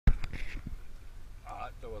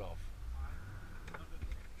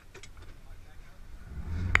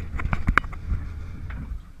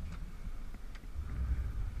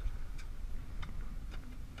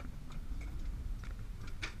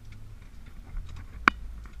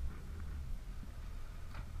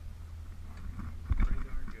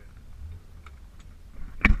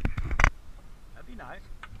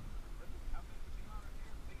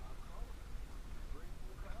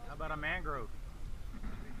mangrove.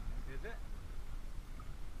 Is it?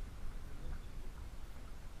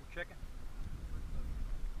 You chicken?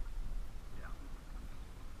 Yeah.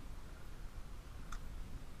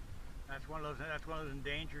 That's one of those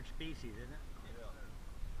endangered species, isn't it?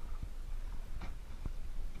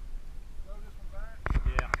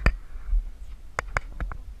 Yeah.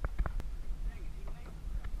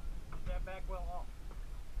 Is that back well off?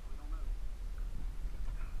 We don't know.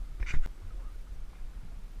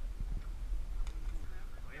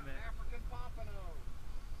 Wait a minute. African pompano.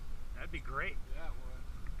 That'd be great. Yeah, it would.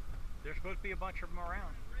 There's supposed to be a bunch of them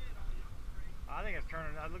around. I think it's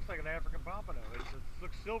turning. It looks like an African pompano. It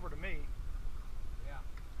looks silver to me. Yeah.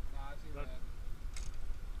 No, I see that.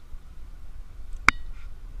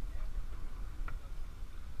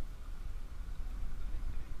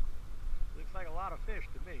 Looks like a lot of fish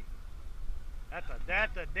to me.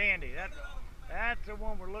 That's a dandy. That's the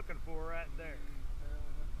one we're looking for right there.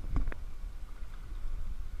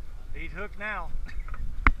 He's hooked now.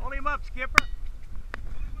 Hold him up, Skipper.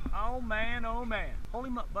 Oh man, oh man. Hold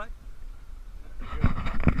him up, bud.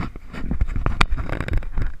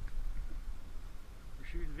 We're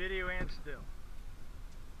shooting video and still.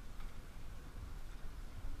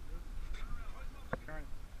 Turn.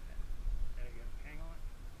 There you go. Hang on.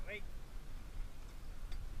 Wait.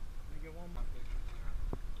 Let me get one more.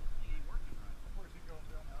 He ain't working right. Where's he going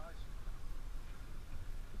down the ice?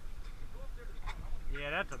 Yeah,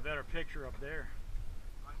 that's a better picture up there.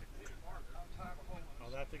 Oh,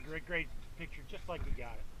 that's a great picture, just like you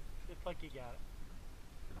got it. Just like you got it.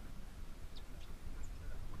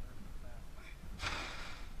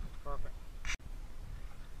 Perfect.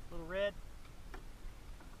 Little red.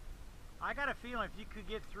 I got a feeling if you could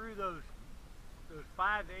get through those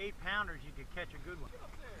 5 to 8 pounders, you could catch a good one.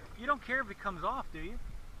 You don't care if it comes off, do you?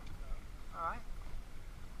 All right.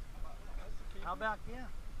 How about, yeah.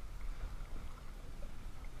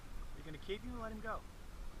 You're going to keep him or let him go?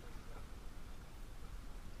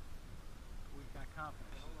 We've got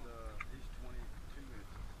confidence. He's 22 inches.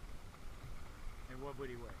 And what would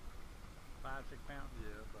he weigh? 5, 6 pounds? Yeah,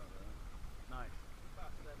 about that. Nice. All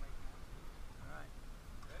right.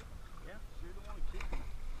 Okay. Yeah. So you're the one to keep him.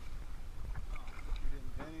 You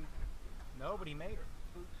didn't pin him? No, but he made it.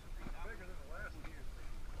 Bigger than the last one.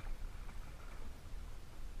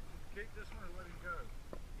 Keep this one or let him go?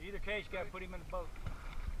 Either case, you got to put him in the boat.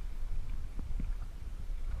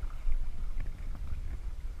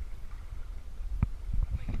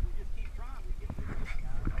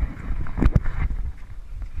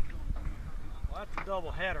 Well, that's a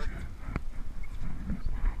double header.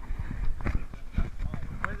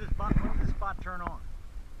 When does this spot turn on?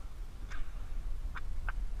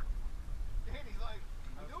 Danny's like,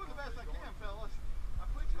 I'm doing the best I can, fellas. I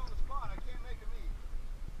put you on the spot. I can't make him eat.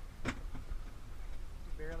 You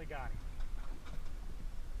barely got him.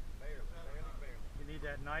 Barely. You need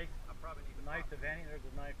that knife? I probably need The knife of any? There's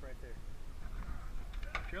a knife right there.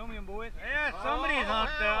 Show me 'em, boys. Yeah, somebody's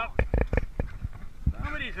hooked up.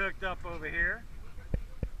 Somebody's hooked up over here.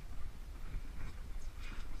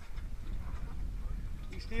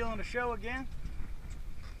 You stealing the show again?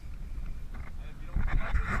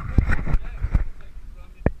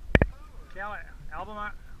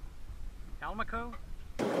 Almaco?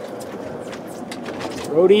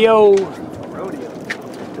 Rodeo.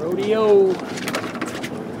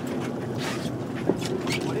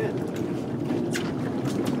 What is it?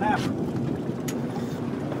 Snapper.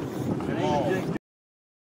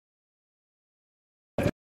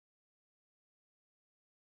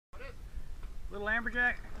 Little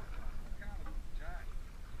amberjack?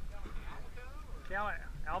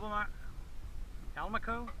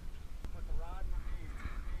 Almaco? Put the rod in my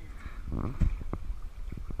hand.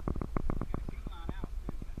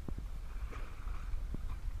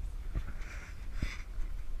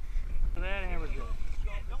 That amberjack.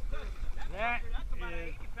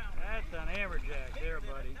 That's an amberjack there,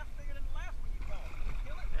 buddy.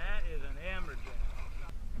 That is an amberjack.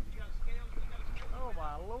 Oh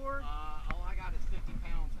my lord. All I got is 50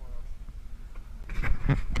 pounds worth.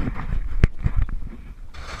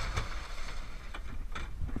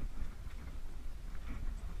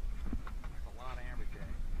 That's a lot of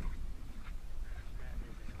amberjack. That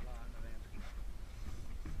is a lot of amberjack.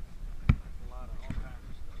 That's a lot of all kinds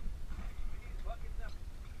of stuff.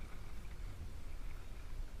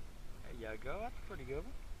 There you go. That's a pretty good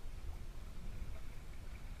one.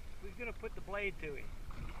 Who's gonna put the blade to him?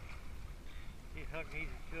 He's hooked. He's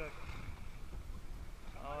hooked.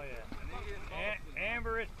 Oh yeah.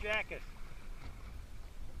 Amberus jackus.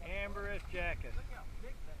 Amberus jackus.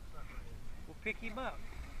 We'll pick him up.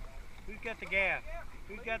 Who's got the gaff?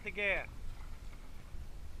 Who's got the gaff?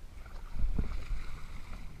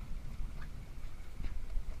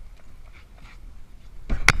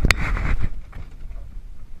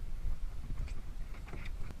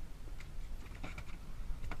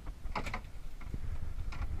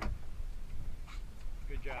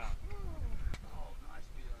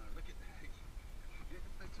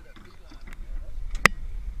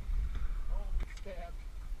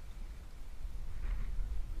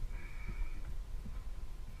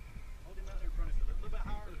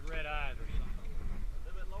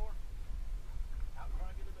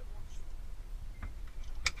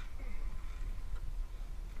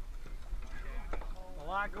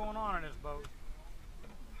 lot going on in this boat.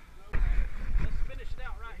 Let's finish it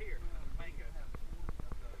out right here. Mango.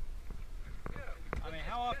 I mean,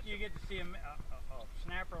 how often do you get to see a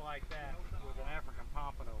snapper like that with an African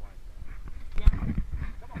pompano like that?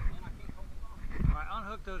 Come on, man. I can't hold it on. All right,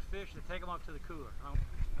 unhook those fish and take them up to the cooler.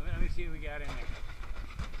 Let me see what we got in there.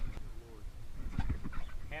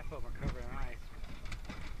 Half of them are covered in ice.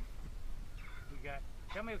 We got.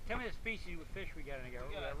 Tell me the species of fish we got in there.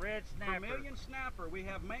 We got red snapper. Vermilion snapper. We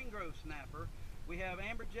have mangrove snapper. We have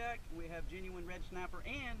amberjack. We have genuine red snapper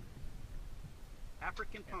and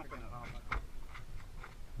African pompano.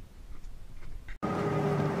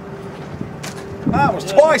 That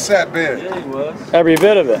was twice that big. Yeah, he was. Every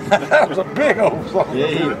bit of it. That was a big old something. Yeah,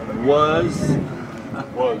 he was.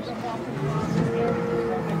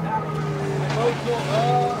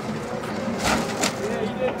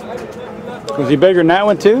 Was he bigger than that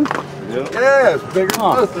one too? Yeah, it's bigger than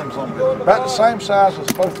both of them. Something. About the same size as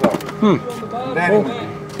both of them. Danny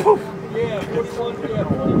went, poof.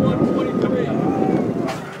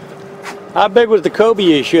 How big was the Kobe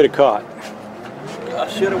you should have caught? I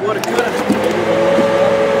should have, would have, could have.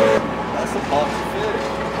 That's a box of fish.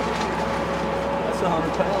 That's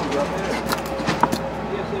 100 pounds right there.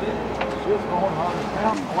 Yes, it is. It's just going 100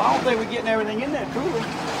 pounds. Well, I don't think we're getting everything in that cooler.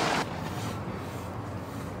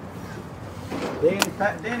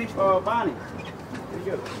 Danny, Bonnie. There you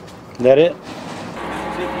go. That it? See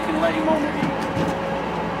if you can lay him on the heat.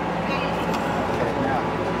 Okay, now,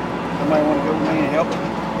 somebody want to go with me and help him?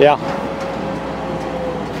 Yeah.